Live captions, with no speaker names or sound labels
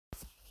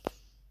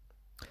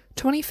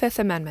25th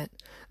Amendment.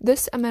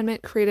 This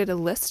amendment created a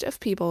list of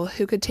people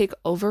who could take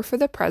over for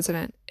the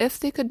president if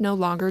they could no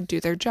longer do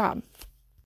their job.